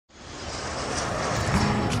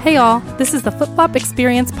Hey y'all, this is the Flip Flop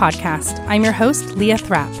Experience podcast. I'm your host, Leah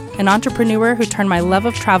Thrapp, an entrepreneur who turned my love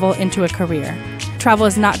of travel into a career. Travel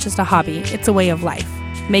is not just a hobby, it's a way of life.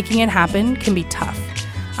 Making it happen can be tough.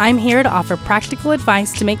 I'm here to offer practical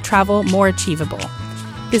advice to make travel more achievable.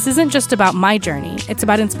 This isn't just about my journey, it's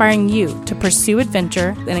about inspiring you to pursue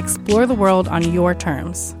adventure and explore the world on your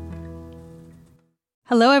terms.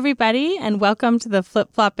 Hello, everybody, and welcome to the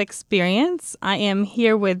Flip Flop Experience. I am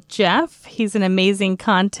here with Jeff. He's an amazing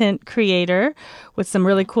content creator with some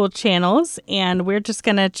really cool channels, and we're just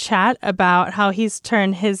going to chat about how he's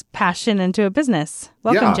turned his passion into a business.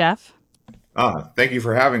 Welcome, Jeff. Thank you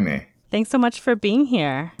for having me. Thanks so much for being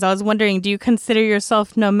here. So I was wondering, do you consider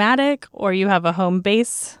yourself nomadic or you have a home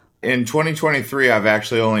base? In 2023, I've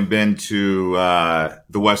actually only been to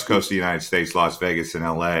the West Coast of the United States, Las Vegas and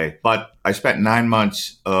LA. But I spent 9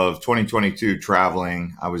 months of 2022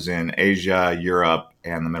 traveling. I was in Asia, Europe,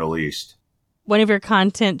 and the Middle East. One of your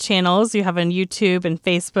content channels you have on YouTube and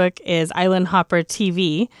Facebook is Island Hopper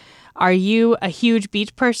TV. Are you a huge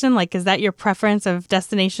beach person? Is that your preference of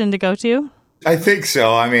destination to go to? I think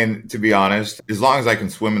so. I mean, to be honest, as long as I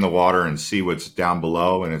can swim in the water and see what's down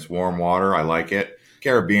below and it's warm water, I like it.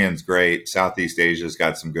 Caribbean's great. Southeast Asia's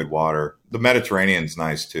got some good water. The Mediterranean's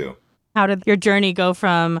nice too. How did your journey go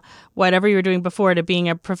from whatever you were doing before to being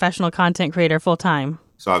a professional content creator full time?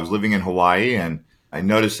 So I was living in Hawaii and I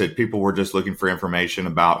noticed that people were just looking for information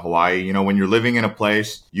about Hawaii. You know, when you're living in a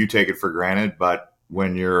place, you take it for granted, but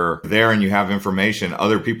when you're there and you have information,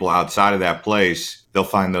 other people outside of that place, they'll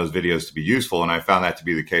find those videos to be useful. And I found that to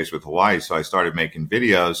be the case with Hawaii. So I started making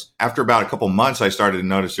videos. After about a couple months, I started to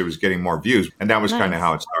notice it was getting more views. And that was kind of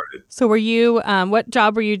how it started. So were you, what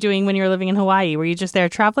job were you doing when you were living in Hawaii? Were you just there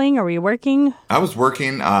traveling or were you working? I was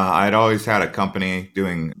working. I'd always had a company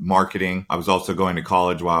doing marketing. I was also going to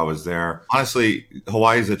college while I was there. Honestly,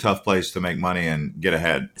 Hawaii is a tough place to make money and get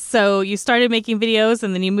ahead. So you started making videos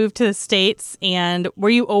and then you moved to the States. And were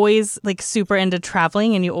you always super into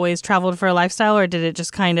traveling and you always traveled for a lifestyle, or did it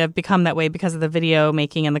just kind of become that way because of the video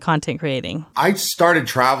making and the content creating? I started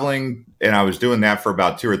traveling and I was doing that for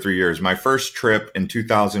about 2 or 3 years. My first trip in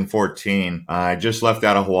 2014, I just left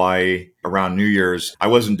out of Hawaii around New Year's. I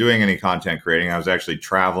wasn't doing any content creating. I was actually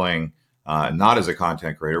traveling, not as a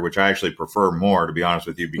content creator, which I actually prefer more, to be honest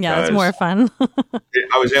with you, because it's more fun.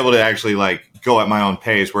 I was able to actually go at my own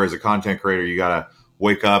pace, whereas a content creator, you got to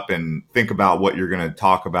wake up and think about what you're going to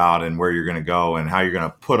talk about and where you're going to go and how you're going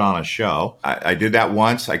to put on a show. I did that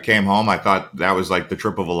once. I came home. I thought that was the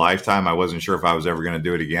trip of a lifetime. I wasn't sure if I was ever going to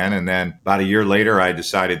do it again. And then about a year later, I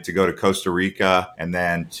decided to go to Costa Rica and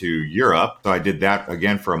then to Europe. So I did that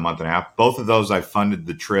again for a month and a half. Both of those, I funded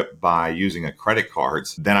the trip by using a credit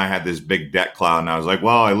cards. Then I had this big debt cloud and I was like,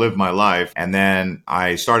 well, I lived my life. And then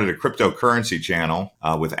I started a cryptocurrency channel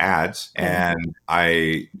with ads and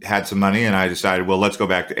I had some money and I decided, well, let's go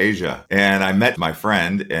back to Asia. And I met my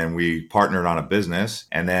friend and we partnered on a business.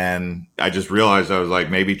 And then I just realized I was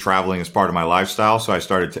maybe traveling is part of my lifestyle. So I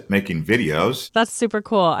started making videos. That's super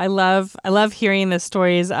cool. I love hearing the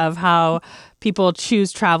stories of how people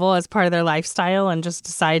choose travel as part of their lifestyle and just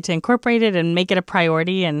decide to incorporate it and make it a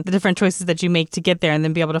priority, and the different choices that you make to get there and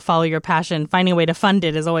then be able to follow your passion. Finding a way to fund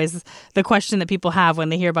it is always the question that people have when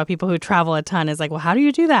they hear about people who travel a ton, is well, how do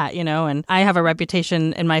you do that? And I have a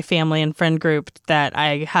reputation in my family and friend group that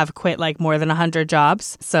I have quit more than 100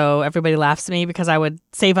 jobs. So everybody laughs at me because I would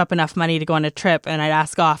save up enough money to go on a trip and I'd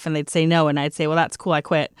ask off and they'd say no. And I'd say, well, that's cool. I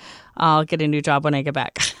quit. I'll get a new job when I get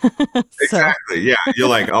back. Exactly. Yeah.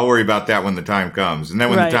 You're I'll worry about that when the time comes. And then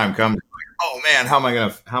when the time comes, oh man, how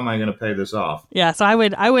am I gonna pay this off? Yeah, so I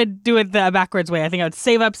would do it the backwards way. I think I would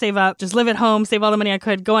save up, just live at home, save all the money I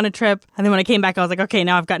could, go on a trip, and then when I came back, I was okay,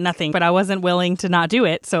 now I've got nothing. But I wasn't willing to not do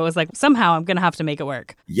it, so it was somehow I'm gonna have to make it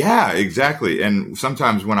work. Yeah, exactly. And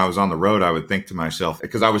sometimes when I was on the road, I would think to myself,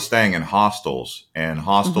 because I was staying in hostels, and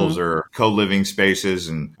hostels are co-living spaces.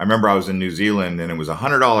 And I remember I was in New Zealand, and it was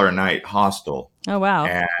 $100 a night hostel. Oh wow,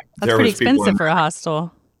 and that's pretty expensive for a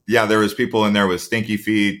hostel. Yeah, there was people in there with stinky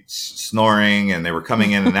feet snoring and they were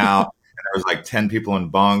coming in and out. And there was 10 people in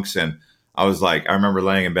bunks. And I was I remember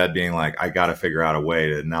laying in bed being I got to figure out a way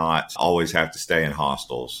to not always have to stay in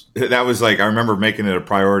hostels. That was I remember making it a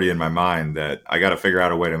priority in my mind that I got to figure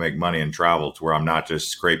out a way to make money and travel to where I'm not just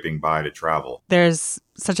scraping by to travel. There's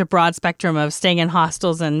such a broad spectrum of staying in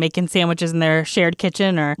hostels and making sandwiches in their shared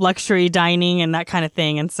kitchen or luxury dining and that kind of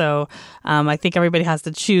thing. And so I think everybody has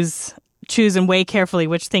to choose and weigh carefully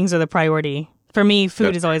which things are the priority For me,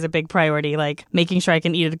 food is always a big priority, like making sure I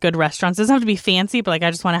can eat at good restaurants. It doesn't have to be fancy, but like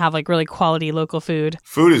I just want to have like really quality local food.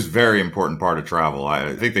 Food is a very important part of travel.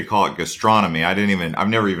 I think they call it gastronomy. I've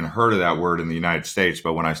never even heard of that word in the United States,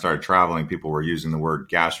 but when I started traveling, people were using the word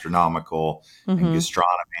gastronomical and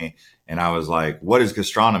gastronomy. And I was like, what is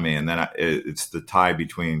gastronomy? And then it's the tie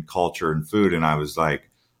between culture and food. And I was like,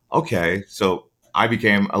 okay, so I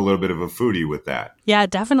became a little bit of a foodie with that. Yeah,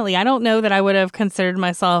 definitely. I don't know that I would have considered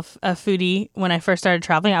myself a foodie when I first started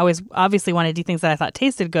traveling. I always obviously wanted to do things that I thought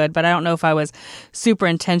tasted good, but I don't know if I was super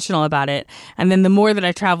intentional about it. And then the more that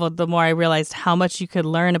I traveled, the more I realized how much you could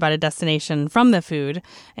learn about a destination from the food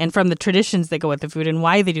and from the traditions that go with the food and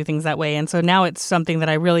why they do things that way. And so now it's something that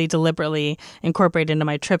I really deliberately incorporate into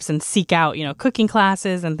my trips and seek out, cooking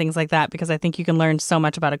classes and things like that, because I think you can learn so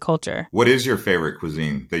much about a culture. What is your favorite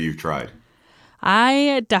cuisine that you've tried?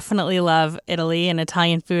 I definitely love Italy and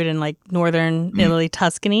Italian food and like northern Italy,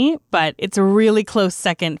 Tuscany, but it's a really close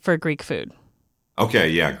second for Greek food. Okay,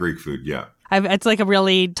 yeah, Greek food, yeah. It's like a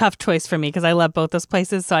really tough choice for me because I love both those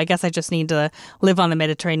places, so I guess I just need to live on the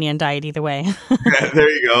Mediterranean diet either way. There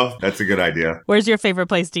you go. That's a good idea. Where's your favorite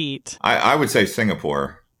place to eat? I would say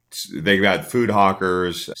Singapore. They got food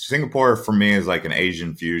hawkers. Singapore for me is like an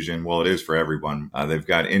Asian fusion. Well, it is for everyone. They've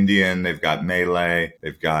got Indian, they've got Malay,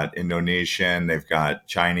 they've got Indonesian, they've got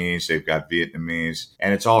Chinese, they've got Vietnamese,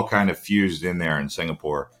 and it's all kind of fused in there in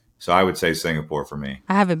Singapore. So I would say Singapore for me.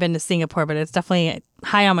 I haven't been to Singapore, but it's definitely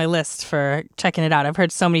high on my list for checking it out. I've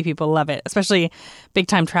heard so many people love it, especially big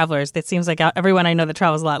time travelers. It seems like everyone I know that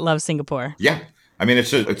travels a lot loves Singapore. Yeah. I mean,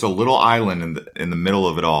 it's a little island in the middle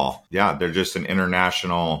of it all. Yeah, they're just an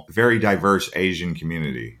international, very diverse Asian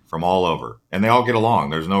community from all over. And they all get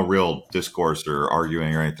along. There's no real discourse or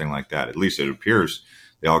arguing or anything like that. At least it appears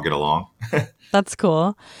they all get along. That's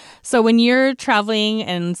cool. So when you're traveling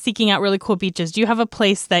and seeking out really cool beaches, do you have a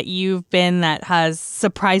place that you've been that has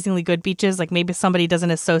surprisingly good beaches? Like maybe somebody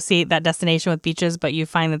doesn't associate that destination with beaches, but you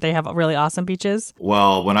find that they have really awesome beaches?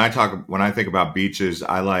 Well, when I think about beaches,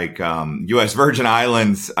 I like U.S. Virgin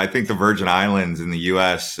Islands. I think the Virgin Islands in the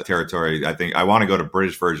U.S. territory, I want to go to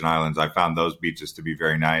British Virgin Islands. I found those beaches to be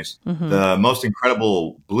very nice. Mm-hmm. The most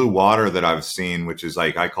incredible blue water that I've seen, which is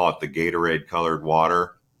like, I call it the Gatorade colored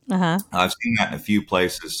water. Uh-huh. I've seen that in a few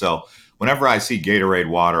places. So whenever I see Gatorade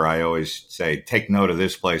water, I always say, take note of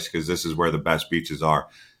this place because this is where the best beaches are.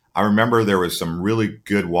 I remember there was some really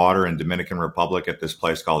good water in Dominican Republic at this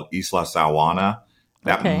place called Isla Sawana.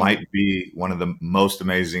 That might be one of the most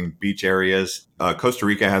amazing beach areas. Costa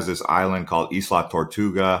Rica has this island called Isla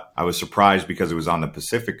Tortuga. I was surprised because it was on the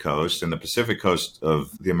Pacific coast, and the Pacific coast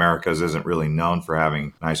of the Americas isn't really known for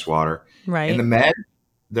having nice water. Right. In the Med,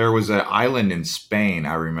 there was an island in Spain,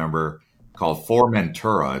 I remember, called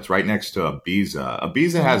Formentura. It's right next to Ibiza.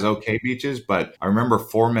 Ibiza has okay beaches, but I remember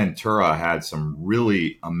Formentura had some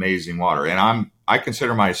really amazing water. And I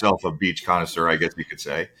consider myself a beach connoisseur, I guess you could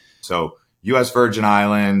say. So U.S. Virgin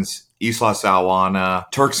Islands, Isla Sawana,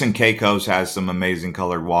 Turks and Caicos has some amazing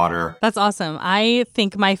colored water. That's awesome. I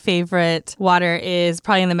think my favorite water is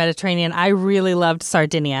probably in the Mediterranean. I really loved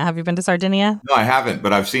Sardinia. Have you been to Sardinia? No, I haven't,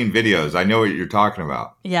 but I've seen videos. I know what you're talking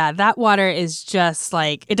about. Yeah, that water is just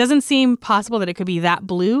like, it doesn't seem possible that it could be that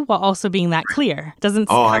blue while also being that clear.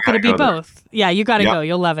 How could it be both? There. Yeah, you got to go.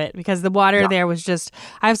 You'll love it because the water there was just,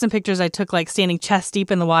 I have some pictures I took like standing chest deep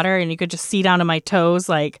in the water and you could just see down to my toes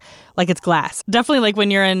like it's glass. Definitely like when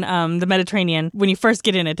you're in the Mediterranean, when you first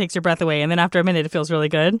get in, it takes your breath away. And then after a minute, it feels really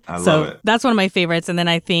good. I love it. That's one of my favorites. And then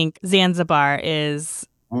I think Zanzibar is...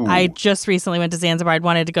 Ooh. I just recently went to Zanzibar. I'd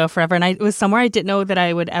wanted to go forever. And it was somewhere I didn't know that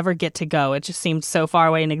I would ever get to go. It just seemed so far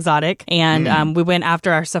away and exotic. And we went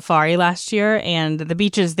after our safari last year. And the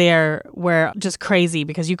beaches there were just crazy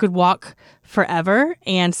because you could walk forever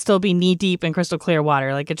and still be knee deep in crystal clear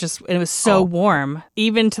water. Like it was so warm,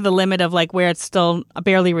 even to the limit of like where it's still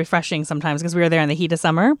barely refreshing sometimes because we were there in the heat of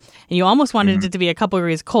summer. And you almost wanted it to be a couple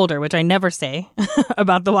degrees colder, which I never say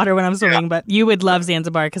about the water when I'm swimming. Yeah. But you would love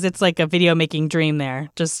Zanzibar because it's like a video making dream there.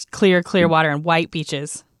 Just clear water and white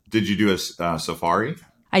beaches. Did you do a safari?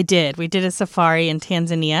 I did. We did a safari in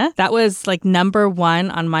Tanzania. That was like number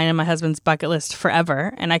one on mine and my husband's bucket list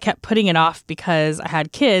forever. And I kept putting it off because I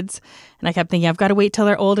had kids. And I kept thinking, I've got to wait till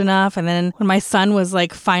they're old enough. And then when my son was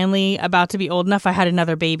like finally about to be old enough, I had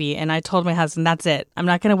another baby. And I told my husband, that's it. I'm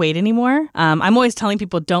not going to wait anymore. I'm always telling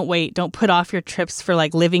people, don't wait. Don't put off your trips for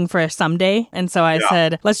like living for a someday. And so I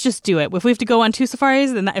said, let's just do it. If we have to go on 2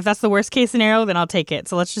 safaris, then if that's the worst case scenario, then I'll take it.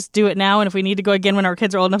 So let's just do it now. And if we need to go again when our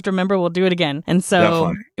kids are old enough to remember, we'll do it again. And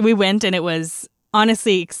so we went and it was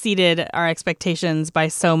honestly exceeded our expectations by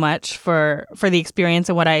so much for the experience.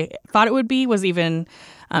 And what I thought it would be was even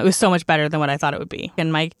It was so much better than what I thought it would be.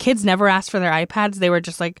 And my kids never asked for their iPads. They were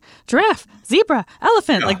just like giraffe, zebra,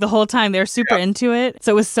 elephant, like the whole time. They were super into it.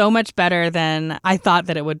 So it was so much better than I thought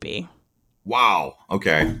that it would be. Wow.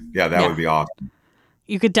 Okay. Yeah, that would be awesome.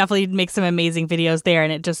 You could definitely make some amazing videos there.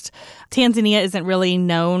 And Tanzania isn't really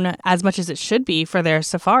known as much as it should be for their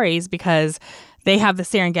safaris because they have the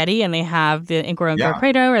Serengeti and they have the Ngorongoro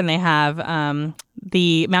Crater and they have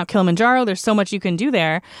the Mount Kilimanjaro. There's so much you can do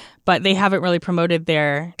there, but they haven't really promoted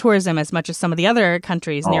their tourism as much as some of the other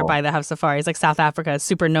countries nearby that have safaris, like South Africa is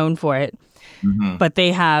super known for it. Mm-hmm. But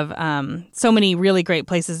they have so many really great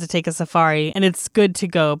places to take a safari, and it's good to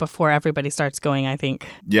go before everybody starts going, I think.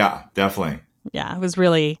 Yeah, definitely. Yeah, it was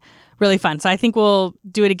really, really fun. So I think we'll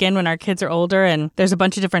do it again when our kids are older. And there's a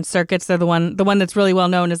bunch of different circuits. The one that's really well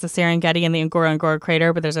known is the Serengeti and the Ngorongoro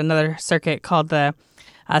Crater. But there's another circuit called the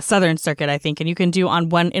Southern Circuit, I think. And you can do in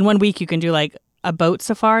 1 week, you can do like a boat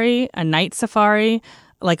safari, a night safari,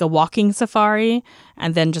 like a walking safari,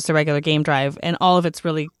 and then just a regular game drive. And all of it's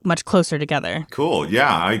really much closer together. Cool.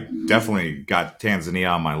 Yeah, I definitely got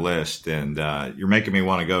Tanzania on my list. And you're making me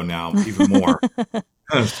want to go now even more.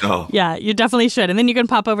 So. Yeah, you definitely should. And then you can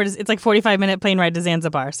pop over it's like 45-minute plane ride to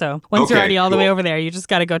Zanzibar. So once you're already all the way over there, you just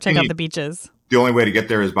got to go check out the beaches. The only way to get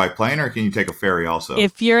there is by plane, or can you take a ferry also?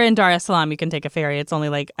 If you're in Dar es Salaam, you can take a ferry. It's only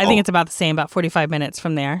I think it's about the same, about 45 minutes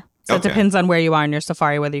from there. So it depends on where you are in your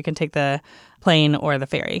safari, whether you can take the plane or the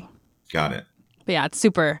ferry. Got it. But yeah, it's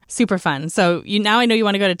super, super fun. So now I know you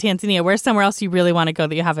want to go to Tanzania. Where's somewhere else you really want to go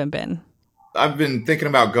that you haven't been? I've been thinking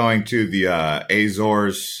about going to the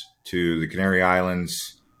Azores, to the Canary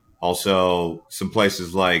Islands. Also, some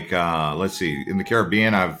places like, let's see, in the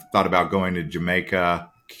Caribbean, I've thought about going to Jamaica,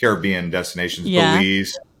 Caribbean destinations,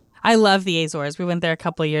 Belize. I love the Azores. We went there a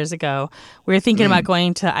couple of years ago. We were thinking about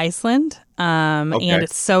going to Iceland, and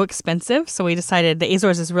it's so expensive. So we decided the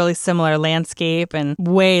Azores is really similar landscape and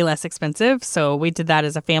way less expensive. So we did that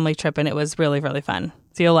as a family trip, and it was really, really fun.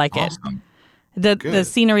 So you'll like it. The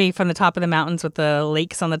scenery from the top of the mountains with the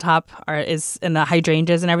lakes on the top and the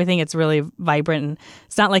hydrangeas and everything. It's really vibrant. And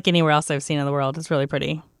it's not like anywhere else I've seen in the world. It's really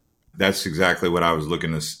pretty. That's exactly what I was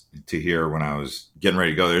looking to hear when I was getting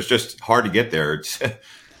ready to go there. It's just hard to get there. It's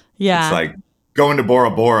like going to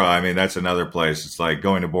Bora Bora. I mean, that's another place. It's like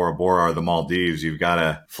going to Bora Bora or the Maldives. You've got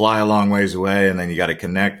to fly a long ways away, and then you got to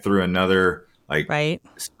connect through another, Sri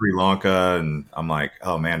Lanka. And I'm like,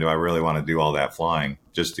 oh man, do I really want to do all that flying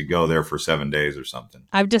just to go there for 7 days or something?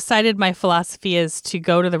 I've decided my philosophy is to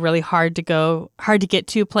go to the really hard to get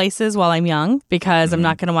to places while I'm young, because I'm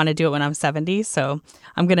not going to want to do it when I'm 70. So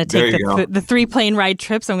I'm going to take the 3 plane ride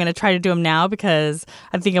trips. I'm going to try to do them now because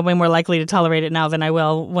I think I'm way more likely to tolerate it now than I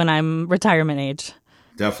will when I'm retirement age.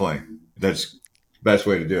 Definitely. That's the best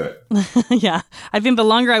way to do it. Yeah. I think the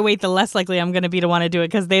longer I wait, the less likely I'm going to be to want to do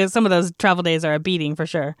it, because some of those travel days are a beating for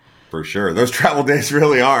sure. For sure. Those travel days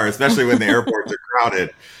really are, especially when the airports are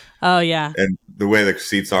crowded. Oh, yeah. And the way the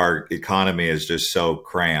seats are, economy is just so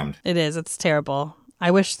crammed. It is. It's terrible.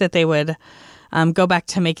 I wish that they would go back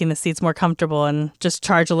to making the seats more comfortable and just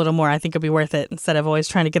charge a little more. I think it'd be worth it instead of always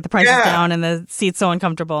trying to get the prices down and the seats so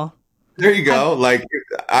uncomfortable. There you go.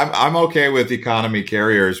 I'm okay with economy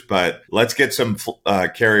carriers, but let's get some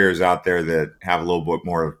carriers out there that have a little bit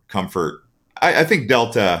more comfort. I think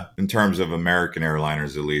Delta, in terms of American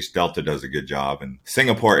airliners at least, Delta does a good job. And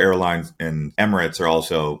Singapore Airlines and Emirates are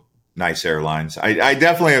also nice airlines. I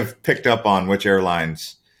definitely have picked up on which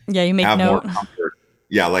airlines you make have note. more comfort.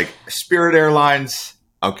 Yeah, like Spirit Airlines.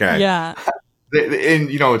 Okay. Yeah.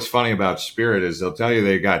 And what's funny about Spirit is they'll tell you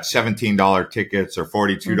they got $17 tickets or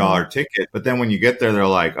 $42 ticket. But then when you get there, they're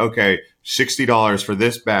like, okay, $60 for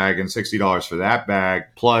this bag and $60 for that bag,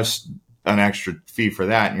 plus an extra fee for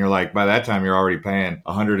that. And you're like, by that time, you're already paying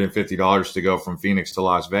 $150 to go from Phoenix to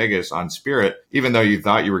Las Vegas on Spirit, even though you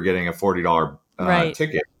thought you were getting a $40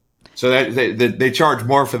 ticket. So that they charge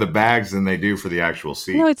more for the bags than they do for the actual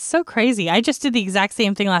seat. It's so crazy. I just did the exact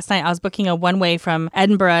same thing last night. I was booking a one-way from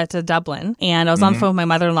Edinburgh to Dublin, and I was on the phone with my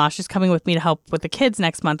mother-in-law. She's coming with me to help with the kids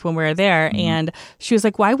next month when we're there. And she was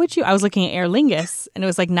like, why would you? I was looking at Aer Lingus, and it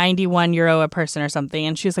was like €91 a person or something.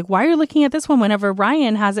 And she was like, why are you looking at this one whenever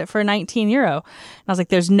Ryan has it for €19? And I was like,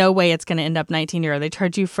 there's no way it's going to end up €19. They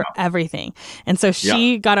charge you for everything. And so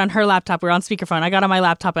she got on her laptop. We were on speakerphone. I got on my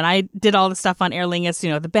laptop, and I did all the stuff on Aer Lingus,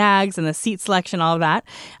 the bag bags and the seat selection, all of that.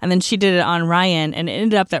 And then she did it on Ryan, and it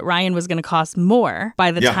ended up that Ryan was going to cost more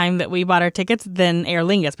by the time that we bought our tickets than Aer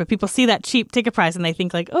Lingus. But people see that cheap ticket price and they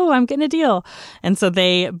think like, oh, I'm getting a deal. And so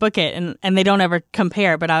they book it and they don't ever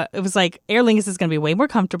compare. But it was like Aer Lingus is going to be way more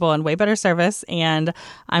comfortable and way better service. And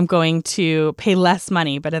I'm going to pay less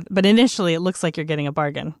money. But initially, it looks like you're getting a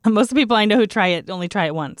bargain. Most of the people I know who try it only try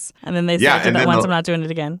it once. And then they say, I did that once, I'm not doing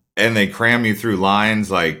it again. And they cram you through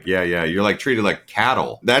lines like, you're like treated like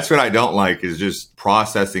cattle. That's what I don't like, is just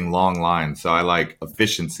processing long lines. So I like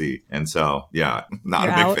efficiency. And so, not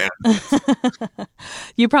a big fan.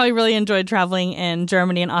 You probably really enjoyed traveling in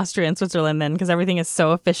Germany and Austria and Switzerland then, because everything is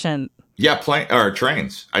so efficient. Yeah,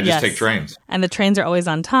 trains. I just take trains. And the trains are always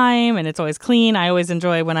on time and it's always clean. I always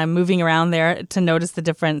enjoy when I'm moving around there to notice the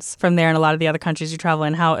difference from there and a lot of the other countries you travel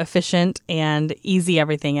in, how efficient and easy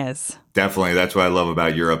everything is. Definitely. That's what I love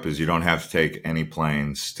about Europe, is you don't have to take any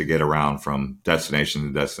planes to get around from destination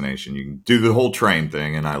to destination. You can do the whole train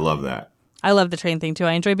thing, and I love that. I love the train thing too.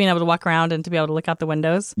 I enjoy being able to walk around and to be able to look out the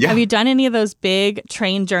windows. Yeah. Have you done any of those big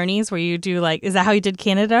train journeys where you do is that how you did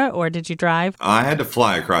Canada, or did you drive? I had to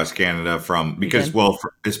fly across Canada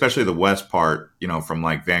especially the west part, from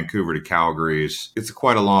like Vancouver to Calgary, it's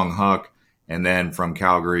quite a long huck. And then from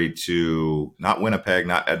Calgary to not Winnipeg,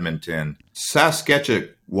 not Edmonton,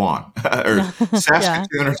 Saskatchewan or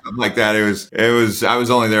Saskatoon or something like that. I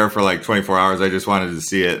was only there for like 24 hours. I just wanted to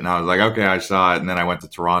see it. And I was like, okay, I saw it. And then I went to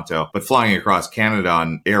Toronto. But flying across Canada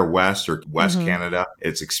on Air West or West Canada,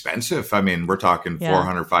 it's expensive. I mean, we're talking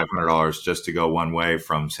 $400, $500 just to go one way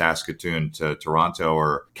from Saskatoon to Toronto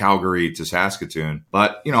or Calgary to Saskatoon.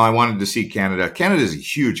 But, I wanted to see Canada. Canada is a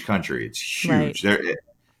huge country. It's huge. Right.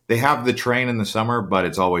 They have the train in the summer, but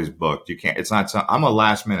it's always booked. I'm a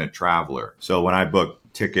last minute traveler. So when I book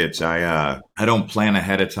tickets, I don't plan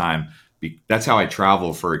ahead of time. That's how I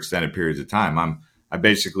travel for extended periods of time. I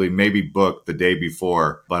basically maybe book the day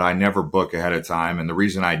before, but I never book ahead of time. And the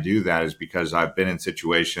reason I do that is because I've been in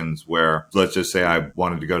situations where, let's just say I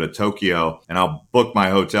wanted to go to Tokyo, and I'll book my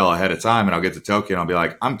hotel ahead of time, and I'll get to Tokyo and I'll be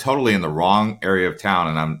like, I'm totally in the wrong area of town,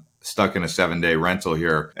 and I'm stuck in a 7-day rental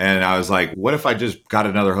here. And I was like, what if I just got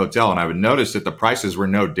another hotel? And I would notice that the prices were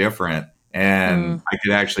no different. And I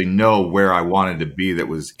could actually know where I wanted to be that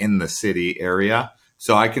was in the city area.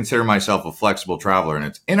 So I consider myself a flexible traveler. And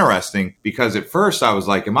it's interesting because at first I was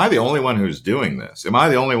like, am I the only one who's doing this? Am I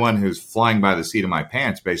the only one who's flying by the seat of my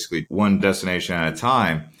pants, basically one destination at a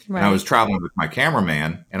time? Right. And I was traveling with my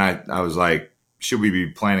cameraman, and I was like, should we be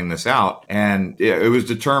planning this out? And it was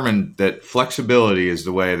determined that flexibility is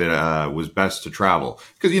the way that was best to travel.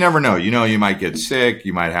 Because you never know. You might get sick.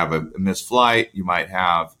 You might have a missed flight. You might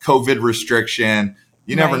have COVID restriction.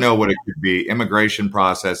 You never know what it could be. Immigration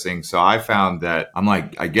processing. So I found that I'm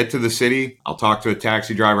like, I get to the city. I'll talk to a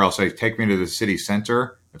taxi driver. I'll say, take me to the city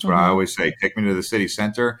center. That's what I always say. Take me to the city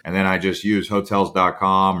center. And then I just use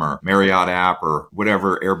hotels.com or Marriott app or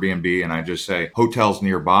whatever, Airbnb. And I just say hotels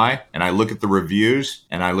nearby. And I look at the reviews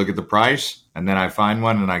and I look at the price. And then I find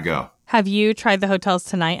one and I go. Have you tried the Hotels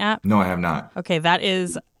Tonight app? No, I have not. Okay, that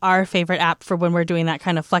is our favorite app for when we're doing that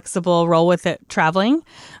kind of flexible roll with it traveling.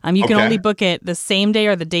 You can only book it the same day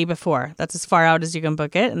or the day before. That's as far out as you can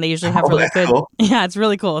book it. And they usually have really good. Cool. Yeah, it's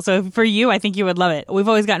really cool. So for you, I think you would love it. We've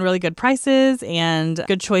always gotten really good prices and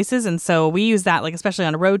good choices. And so we use that, like especially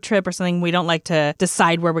on a road trip or something. We don't like to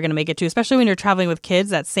decide where we're going to make it to, especially when you're traveling with kids.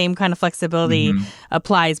 That same kind of flexibility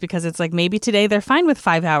applies, because it's like maybe today they're fine with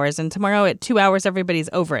 5 hours and tomorrow at 2 hours, everybody's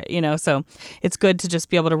over it, So it's good to just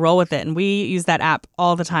be able to roll with it. And we use that app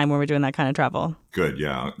all the time when we're doing that kind of travel. Good.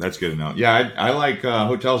 Yeah, that's good to know. Yeah, I like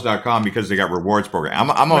hotels.com because they got rewards program.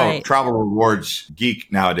 I'm a travel rewards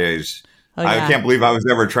geek nowadays. Oh, yeah. I can't believe I was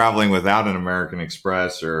ever traveling without an American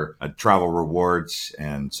Express or a travel rewards.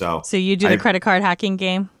 And so you do the credit card hacking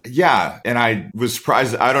game? Yeah. And I was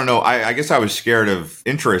surprised. I don't know. I guess I was scared of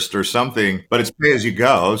interest or something, but it's pay as you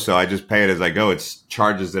go. So I just pay it as I go. It's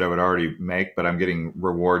charges that I would already make, but I'm getting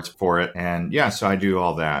rewards for it. And yeah, so I do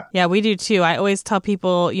all that. Yeah, we do too. I always tell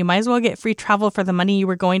people you might as well get free travel for the money you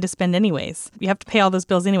were going to spend anyways. You have to pay all those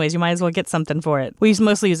bills anyways. You might as well get something for it. We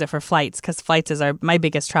mostly use it for flights, because flights is my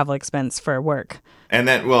biggest travel expense for work. And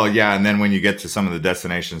then, and then when you get to some of the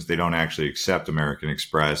destinations, they don't actually accept American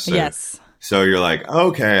Express. So, yes. So you're like,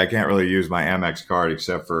 okay, I can't really use my Amex card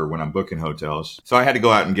except for when I'm booking hotels. So I had to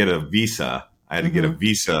go out and get a Visa. I had to get a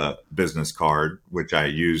Visa business card, which I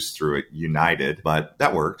use through United, but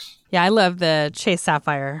that works. Yeah, I love the Chase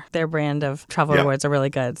Sapphire. Their brand of travel rewards are really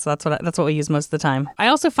good. So that's what we use most of the time. I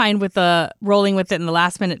also find with the rolling with it in the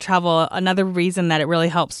last minute travel, another reason that it really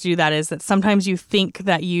helps do that is that sometimes you think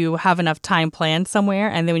that you have enough time planned somewhere,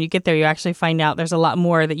 and then when you get there, you actually find out there's a lot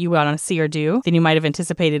more that you want to see or do than you might have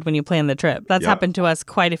anticipated when you planned the trip. That's happened to us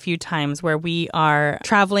quite a few times where we are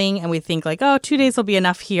traveling and we think like, oh, 2 days will be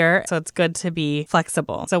enough here. So it's good to be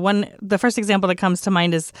flexible. So the first example that comes to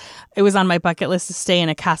mind is it was on my bucket list to stay in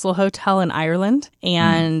a castle hotel in Ireland.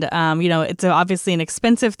 And, it's obviously an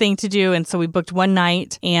expensive thing to do. And so we booked one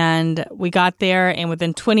night and we got there, and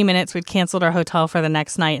within 20 minutes, we'd canceled our hotel for the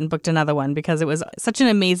next night and booked another one because it was such an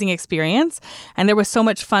amazing experience. And there was so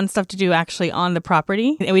much fun stuff to do actually on the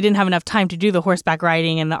property. And we didn't have enough time to do the horseback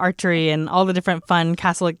riding and the archery and all the different fun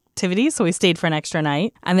castle activities. So we stayed for an extra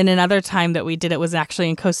night. And then another time that we did it was actually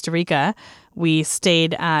in Costa Rica. We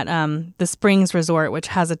stayed at the Springs Resort, which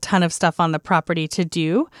has a ton of stuff on the property to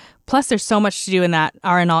do. Plus, there's so much to do in that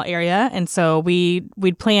Arenal area. And so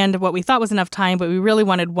we'd planned what we thought was enough time, but we really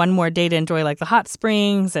wanted one more day to enjoy like the hot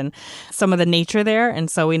springs and some of the nature there. And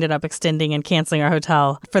so we ended up extending and canceling our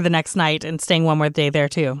hotel for the next night and staying one more day there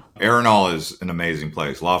too. Arenal is an amazing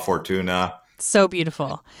place. La Fortuna. So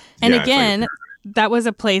beautiful. And again, that was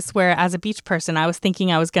a place where, as a beach person, I was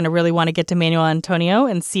thinking I was going to really want to get to Manuel Antonio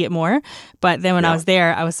and see it more. But then when I was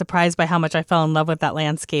there, I was surprised by how much I fell in love with that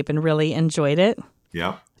landscape and really enjoyed it.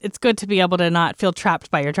 Yeah. It's good to be able to not feel trapped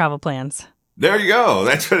by your travel plans. There you go.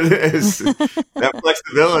 That's what it is. That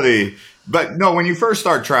flexibility. But no, when you first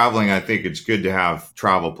start traveling, I think it's good to have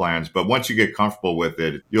travel plans. But once you get comfortable with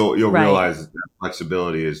it, you'll realize that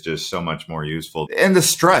flexibility is just so much more useful. And the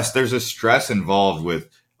stress, there's a stress involved with,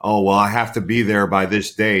 oh, well, I have to be there by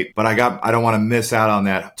this date, but I don't want to miss out on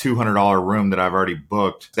that $200 room that I've already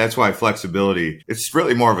booked. That's why flexibility, it's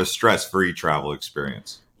really more of a stress-free travel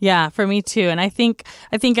experience. Yeah, for me too. And I think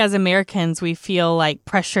as Americans, we feel like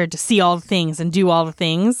pressured to see all the things and do all the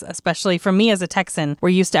things, especially for me as a Texan. We're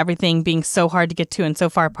used to everything being so hard to get to and so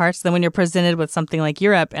far apart. So then when you're presented with something like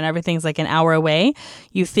Europe and everything's like an hour away,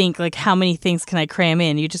 you think like, how many things can I cram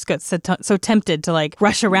in? You just get so tempted to like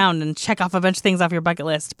rush around and check off a bunch of things off your bucket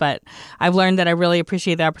list. But I've learned that I really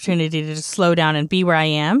appreciate the opportunity to just slow down and be where I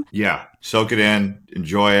am. Yeah, soak it in,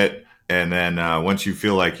 enjoy it. And then once you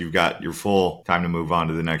feel like you've got your full time to move on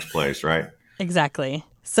to the next place, right? Exactly.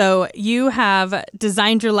 So you have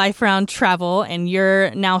designed your life around travel, and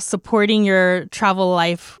you're now supporting your travel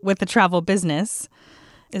life with the travel business.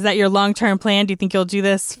 Is that your long-term plan? Do you think you'll do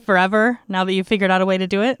this forever now that you've figured out a way to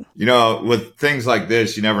do it? You know, with things like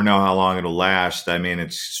this, you never know how long it'll last. I mean,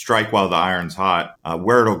 it's strike while the iron's hot.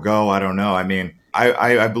 Where it'll go, I don't know. I mean,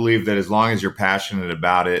 I believe that as long as you're passionate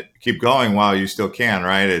about it, keep going while you still can,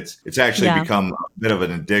 right? It's actually become a bit of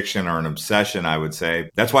an addiction or an obsession, I would say.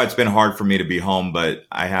 That's why it's been hard for me to be home, but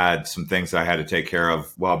I had some things I had to take care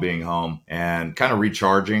of while being home and kind of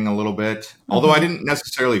recharging a little bit. Mm-hmm. Although I didn't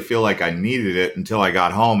necessarily feel like I needed it until I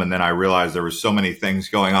got home. And then I realized there were so many things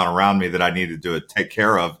going on around me that I needed to take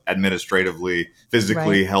care of administratively,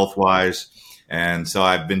 physically, health-wise. And so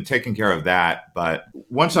I've been taking care of that. But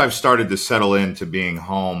once I've started to settle into being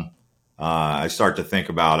home, I start to think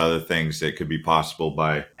about other things that could be possible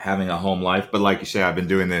by having a home life. But like you say, I've been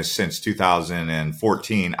doing this since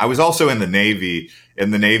 2014. I was also in the Navy,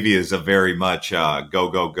 and the Navy is a very much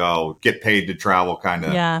go, get paid to travel kind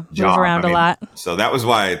of job. Move around a lot. So that was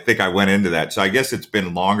why I think I went into that. So I guess it's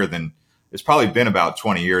been longer than, it's probably been about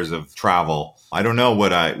 20 years of travel. I don't know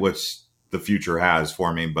what's the future has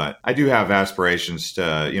for me, but I do have aspirations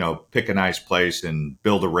to, pick a nice place and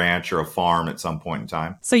build a ranch or a farm at some point in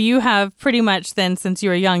time. So you have pretty much then, since you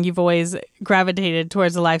were young, you've always gravitated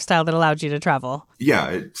towards a lifestyle that allowed you to travel. Yeah,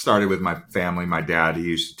 it started with my family. My dad, he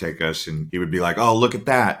used to take us and he would be like, oh, look at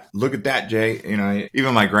that, Jay.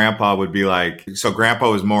 Even my grandpa would be like, so grandpa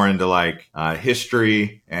was more into like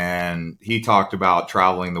history, and he talked about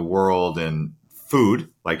traveling the world and food,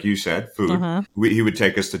 like you said, food. Uh-huh. He would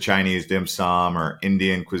take us to Chinese dim sum or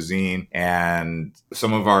Indian cuisine, and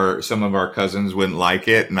some of our cousins wouldn't like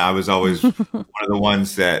it, and I was always one of the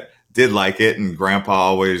ones that did like it. And grandpa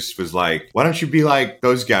always was like, why don't you be like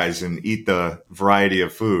those guys and eat the variety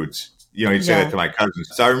of foods? He'd say that to my cousins.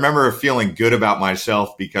 So I remember feeling good about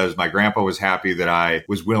myself because my grandpa was happy that I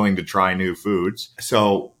was willing to try new foods.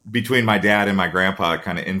 So between my dad and my grandpa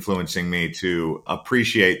kind of influencing me to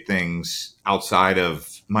appreciate things outside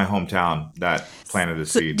of my hometown, that planted a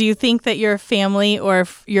seed. Do you think that your family or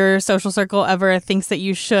your social circle ever thinks that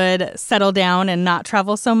you should settle down and not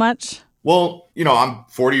travel so much? Well, I'm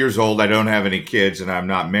 40 years old. I don't have any kids and I'm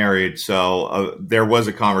not married. So there was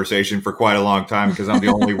a conversation for quite a long time because I'm the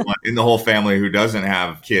only one in the whole family who doesn't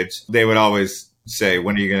have kids. They would always say,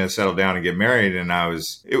 when are you going to settle down and get married? And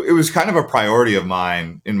it was kind of a priority of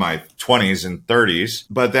mine in my 20s and 30s.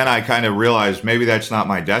 But then I kind of realized maybe that's not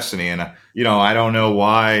my destiny. And, I don't know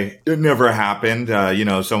why it never happened.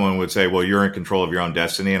 Someone would say, well, you're in control of your own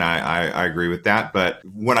destiny. And I agree with that. But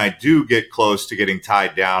when I do get close to getting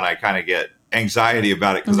tied down, I kind of get anxiety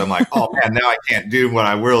about it because I'm like, oh man, now I can't do what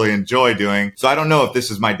I really enjoy doing. So I don't know if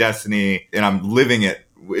this is my destiny and I'm living it,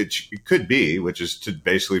 which it could be, which is to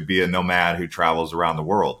basically be a nomad who travels around the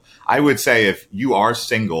world. I would say if you are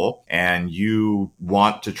single and you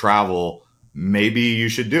want to travel, maybe you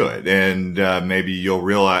should do it. And maybe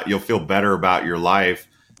you'll feel better about your life.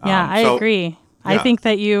 Yeah, I agree. Yeah. I think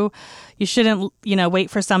that you shouldn't, wait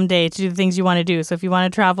for someday to do the things you want to do. So if you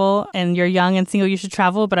want to travel and you're young and single, you should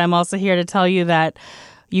travel. But I'm also here to tell you that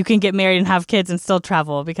you can get married and have kids and still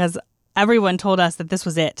travel, because everyone told us that this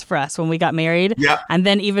was it for us when we got married. Yeah. And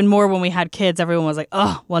then even more when we had kids, everyone was like,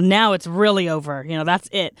 oh, well, now it's really over. That's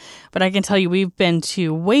it. But I can tell you, we've been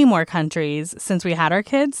to way more countries since we had our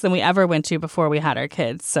kids than we ever went to before we had our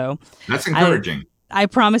kids. So that's encouraging. I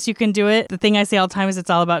promise you can do it. The thing I say all the time is it's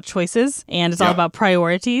all about choices and it's all about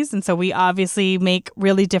priorities. And so we obviously make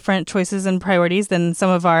really different choices and priorities than some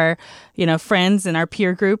of our, friends in our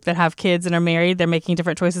peer group that have kids and are married. They're making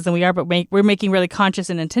different choices than we are, but we're making really conscious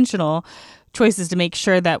and intentional choices to make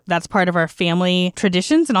sure that that's part of our family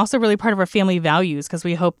traditions and also really part of our family values, because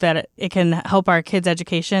we hope that it can help our kids'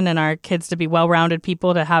 education and our kids to be well-rounded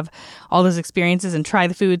people, to have all those experiences and try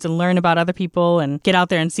the foods and learn about other people and get out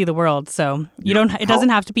there and see the world. So it doesn't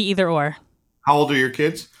have to be either or. How old are your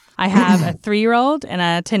kids? I have a 3-year-old and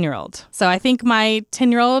a 10-year-old. So I think my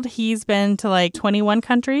 10-year-old, he's been to like 21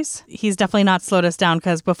 countries. He's definitely not slowed us down,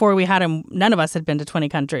 because before we had him, none of us had been to 20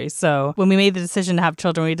 countries. So when we made the decision to have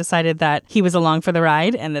children, we decided that he was along for the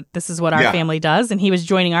ride and that this is what our family does. And he was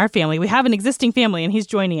joining our family. We have an existing family and he's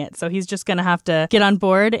joining it. So he's just going to have to get on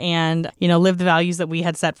board and, live the values that we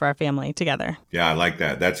had set for our family together. Yeah, I like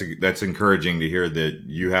that. That's encouraging to hear that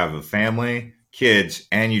you have a family, kids,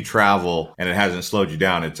 and you travel, and it hasn't slowed you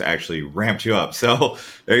down. It's actually ramped you up. So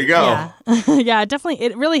there you go. Yeah. Yeah, definitely.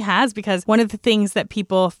 It really has, because one of the things that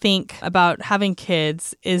people think about having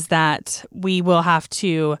kids is that we will have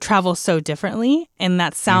to travel so differently. And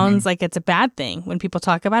that sounds like it's a bad thing when people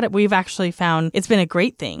talk about it. We've actually found it's been a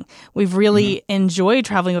great thing. We've really enjoyed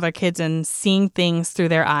traveling with our kids and seeing things through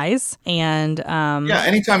their eyes. And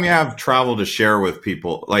anytime you have travel to share with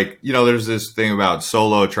people, like, there's this thing about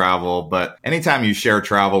solo travel, but anytime you share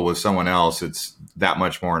travel with someone else, it's that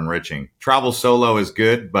much more enriching. Travel solo is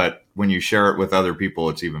good, but when you share it with other people,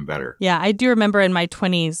 it's even better. Yeah, I do remember in my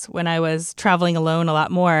 20s when I was traveling alone a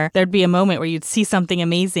lot more, there'd be a moment where you'd see something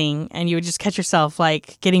amazing and you would just catch yourself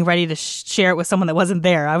like getting ready to share it with someone that wasn't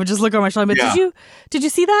there. I would just look over my shoulder and be like, did you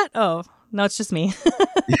see that? Oh, no, it's just me.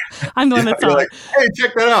 I'm the one that saw it. Like, hey,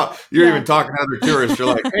 check that out. You're even talking to other tourists. You're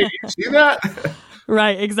like, hey, you see that?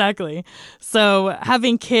 Right, exactly. So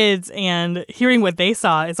having kids and hearing what they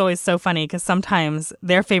saw is always so funny, because sometimes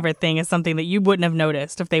their favorite thing is something that you wouldn't have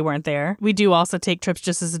noticed if they weren't there. We do also take trips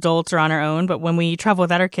just as adults or on our own, but when we travel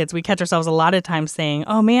without our kids, we catch ourselves a lot of times saying,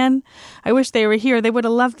 oh man, I wish they were here. They would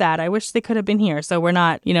have loved that. I wish they could have been here. So we're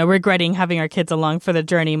not, regretting having our kids along for the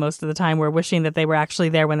journey most of the time. We're wishing that they were actually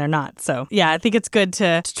there when they're not. So yeah, I think it's good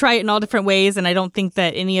to try it in all different ways. And I don't think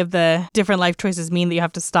that any of the different life choices mean that you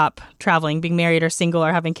have to stop traveling, being married or single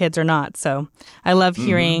or having kids or not. So I love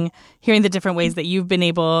hearing the different ways that you've been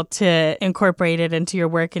able to incorporate it into your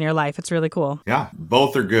work and your life. It's really cool. Yeah,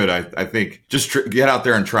 both are good. I think just get out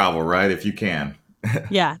there and travel, right? If you can.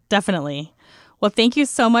 Yeah, definitely. Well, thank you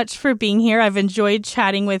so much for being here. I've enjoyed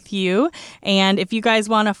chatting with you. And if you guys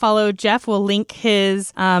want to follow Jeff, we'll link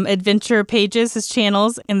his adventure pages, his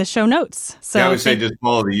channels in the show notes. So I would say just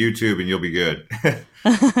follow the YouTube and you'll be good.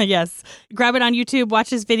 Yes. Grab it on YouTube, watch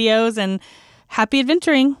his videos, and happy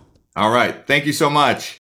adventuring. All right. Thank you so much.